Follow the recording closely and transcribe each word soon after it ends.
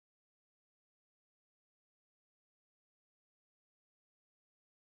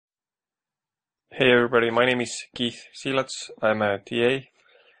Hey everybody, my name is Keith Siilats. I'm a TA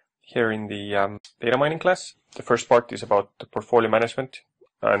here in the data mining class. The first part is about the portfolio management,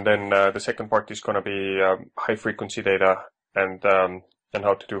 and then the second part is going to be high frequency data and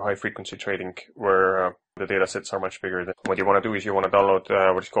how to do high frequency trading where the data sets are much bigger. What you want to do is you want to download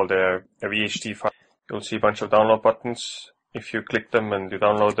what is called a VHD file. You'll see a bunch of download buttons. If you click them and you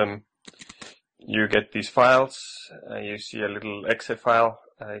download them, you get these files. You see a little exe file.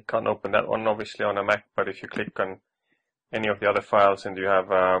 I can't open that one obviously on a Mac, but if you click on any of the other files and you have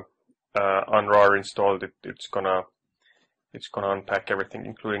unrar installed, it's gonna unpack everything,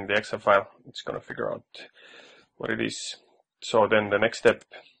 including the exe file. It's gonna figure out what it is. So then the next step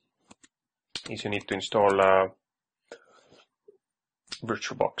is you need to install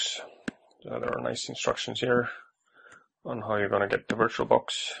VirtualBox. There are nice instructions here on how you're gonna get the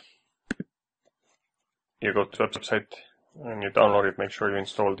VirtualBox. You go to the website and you download it. Make sure you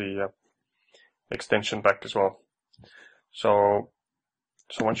install the extension pack as well. So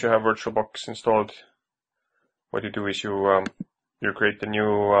once you have VirtualBox installed, what you do is you create a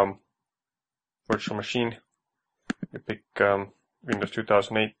new virtual machine. You pick Windows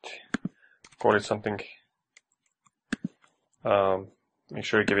 2008, call it something. Make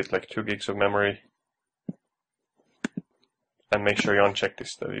sure you give it like 2 gigs of memory, and make sure you uncheck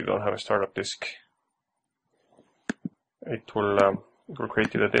this, that you don't have a startup disk. It will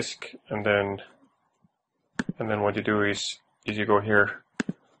create you the disk, and then what you do is you go here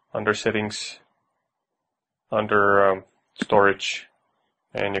under settings, under storage,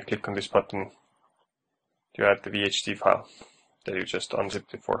 and you click on this button to add the VHD file that you just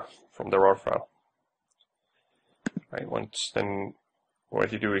unzipped it from the RAR file. Right, then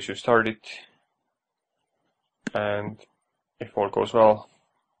what you do is you start it, and if all goes well,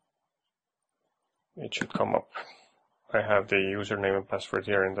 it should come up. I have the username and password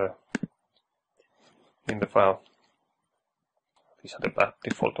here in the file. These are the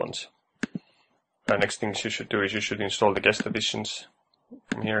default ones. The next things you should do is you should install the guest additions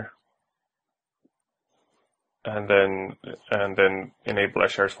from here, and then enable a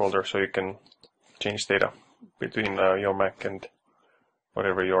shares folder so you can change data between your Mac and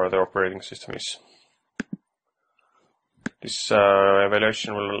whatever your other operating system is. This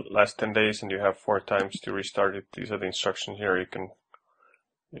evaluation will last 10 days, and you have 4 times to restart it. These are the instructions here. You can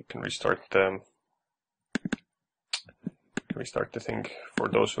restart the thing. For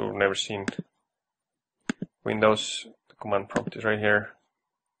those who've never seen Windows, the command prompt is right here.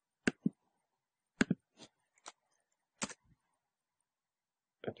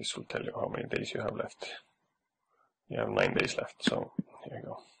 And this will tell you how many days you have left. You have 9 days left, so here you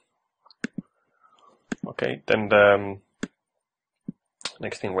go. Okay, then the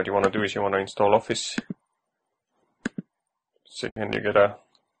next thing what you want to do is you want to install Office. Second, you get a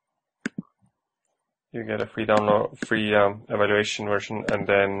free download, free evaluation version, and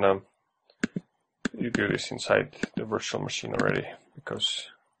then you do this inside the virtual machine already,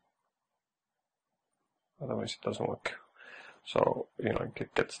 because otherwise it doesn't work. So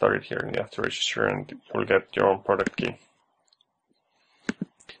get started here, and you have to register, and you'll get your own product key.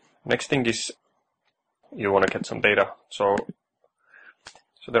 Next thing is you want to get some data. So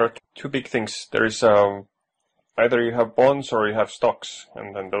there are 2 big things. There is either you have bonds or you have stocks,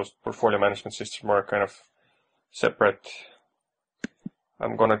 and then those portfolio management systems are kind of separate.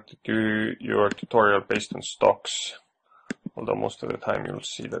 I'm gonna do your tutorial based on stocks, although most of the time you'll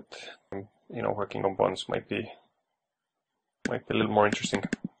see that working on bonds might be a little more interesting.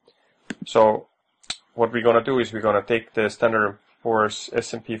 So what we're gonna do is we're gonna take the Standard & Poor's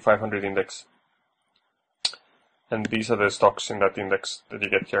S&P 500 index. And these are the stocks in that index that you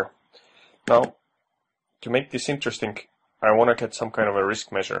get here. Now, to make this interesting, I want to get some kind of a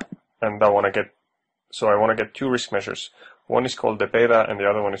risk measure. And I want to get 2 risk measures. One is called the beta, and the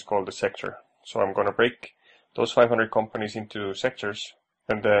other one is called the sector. So I'm going to break those 500 companies into sectors,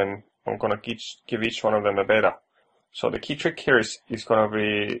 and then I'm going to give each one of them a beta. So the key trick here is going to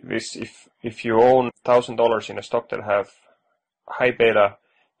be this: if you own $1,000 in a stock that have high beta,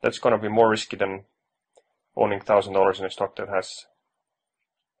 that's going to be more risky than owning $1,000 in a stock that has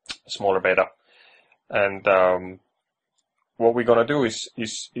a smaller beta. And what we're gonna do is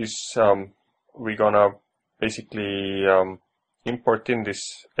we're gonna basically import in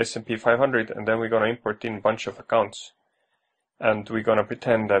this S&P 500, and then we're gonna import in a bunch of accounts, and we're gonna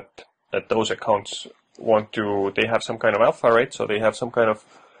pretend that those accounts they have some kind of alpha, right? So they have some kind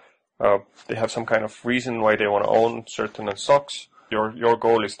of reason why they want to own certain stocks. Your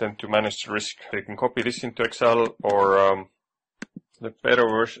goal is then to manage the risk. You can copy this into Excel, or the better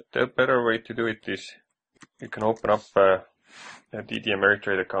way to do it is you can open up a DD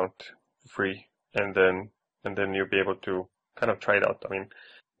Ameritrade account for free and then you'll be able to kind of try it out. I mean,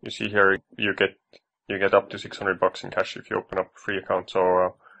 you see here you get up to $600 in cash if you open up a free account.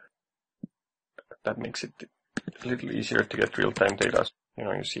 So that makes it a little easier to get real-time data. You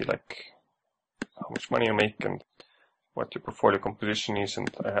know, you see like how much money you make and what your portfolio composition is,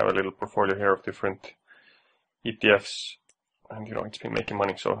 and I have a little portfolio here of different ETFs, and you know, it's been making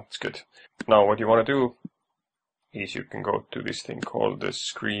money, so it's good. Now what you want to do is you can go to this thing called the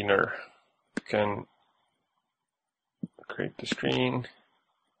screener. You can create the screen,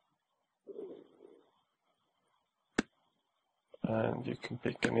 and you can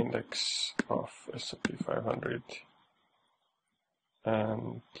pick an index of S&P 500,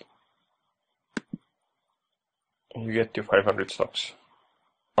 and you get your 500 stocks.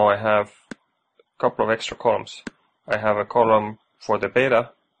 Now I have a couple of extra columns. I have a column for the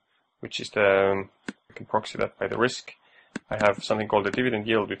beta, which is you can proxy that by the risk. I have something called the dividend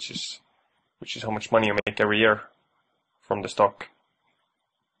yield, which is how much money you make every year from the stock.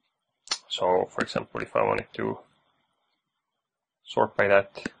 So for example, if I wanted to sort by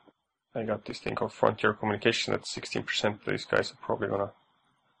that, I got this thing called Frontier Communication at 16%. These guys are probably gonna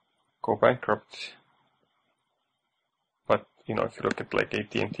go bankrupt. But you know, if you look at like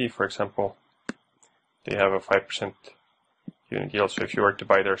AT&T, for example, they have a 5% unit yield. So if you were to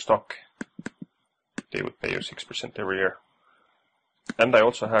buy their stock, they would pay you 6% every year. And I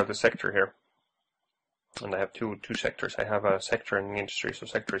also have the sector here, and I have two sectors. I have a sector and an industry. So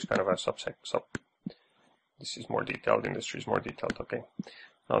sector is kind of a sub. This is more detailed. Industry is more detailed. Okay.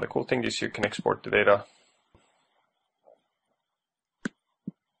 Now the cool thing is you can export the data.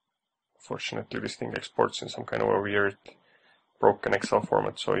 Fortunately, this thing exports in some kind of a weird broken Excel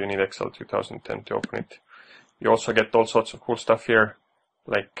format, so you need Excel 2010 to open it. You also get all sorts of cool stuff here,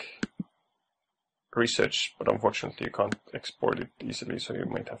 like research, but unfortunately you can't export it easily, so you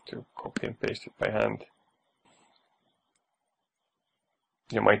might have to copy and paste it by hand.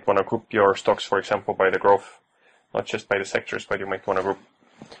 You might want to group your stocks, for example, by the growth, not just by the sectors, but you might want to group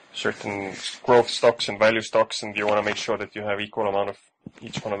certain growth stocks and value stocks, and you want to make sure that you have equal amount of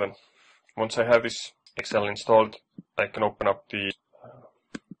each one of them. Once I have this Excel installed, I can open up the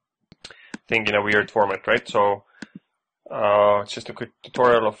thing in a weird format, right? So it's just a quick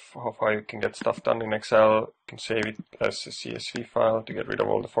tutorial of how you can get stuff done in Excel. You can save it as a CSV file to get rid of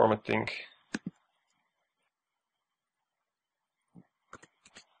all the formatting.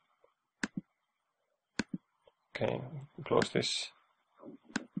 Okay, close this.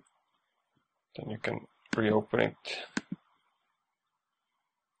 Then you can reopen it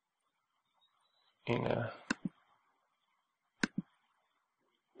in a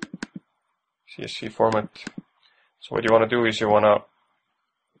CSV format. So what you want to do is you want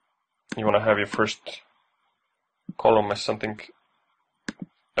to have your first column as something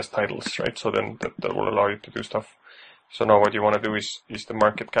as titles, right? So then that will allow you to do stuff. So now what you want to do is the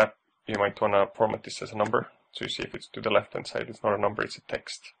market cap. You might want to format this as a number. So you see if it's to the left hand side, it's not a number, it's a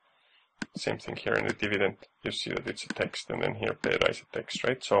text. Same thing here in the dividend. You see that it's a text, and then here beta is a text,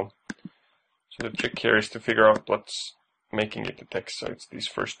 right? So the trick here is to figure out what's making it a text. So it's these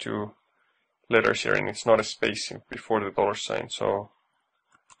first two letters here, and it's not a space before the dollar sign. So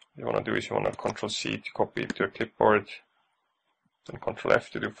what you want to do is you want to Control-C to copy it to a clipboard, then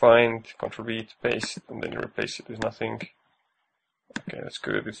Control-F to do find, Control-V to paste, and then you replace it with nothing. Okay, that's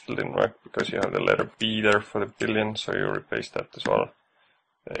good. It still didn't work because you have the letter B there for the billion, so you replace that as well.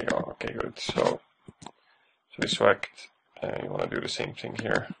 There you go. Okay, good. So this worked. You want to do the same thing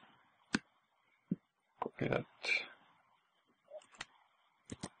here. Copy that.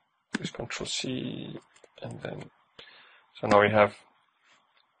 Just Control-C, and then so now we have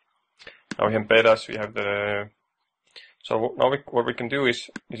betas. We have the so now what we can do is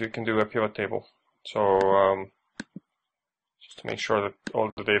we can do a pivot table. So just to make sure that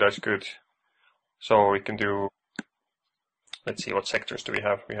all the data is good. So we can do, let's see, what sectors do we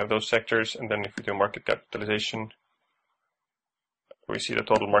have? We have those sectors, and then if we do market capitalization, we see the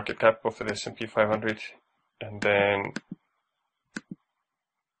total market cap of the S&P 500, and then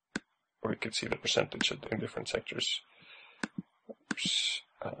we could see the percentage in different sectors.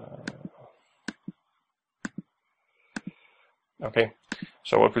 Okay,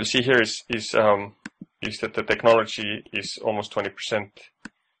 so what we'll see here is that the technology is almost 20%,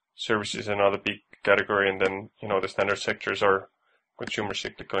 services another big category, and then the standard sectors are consumer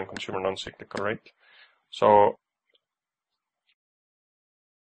cyclical and consumer non-cyclical, right? So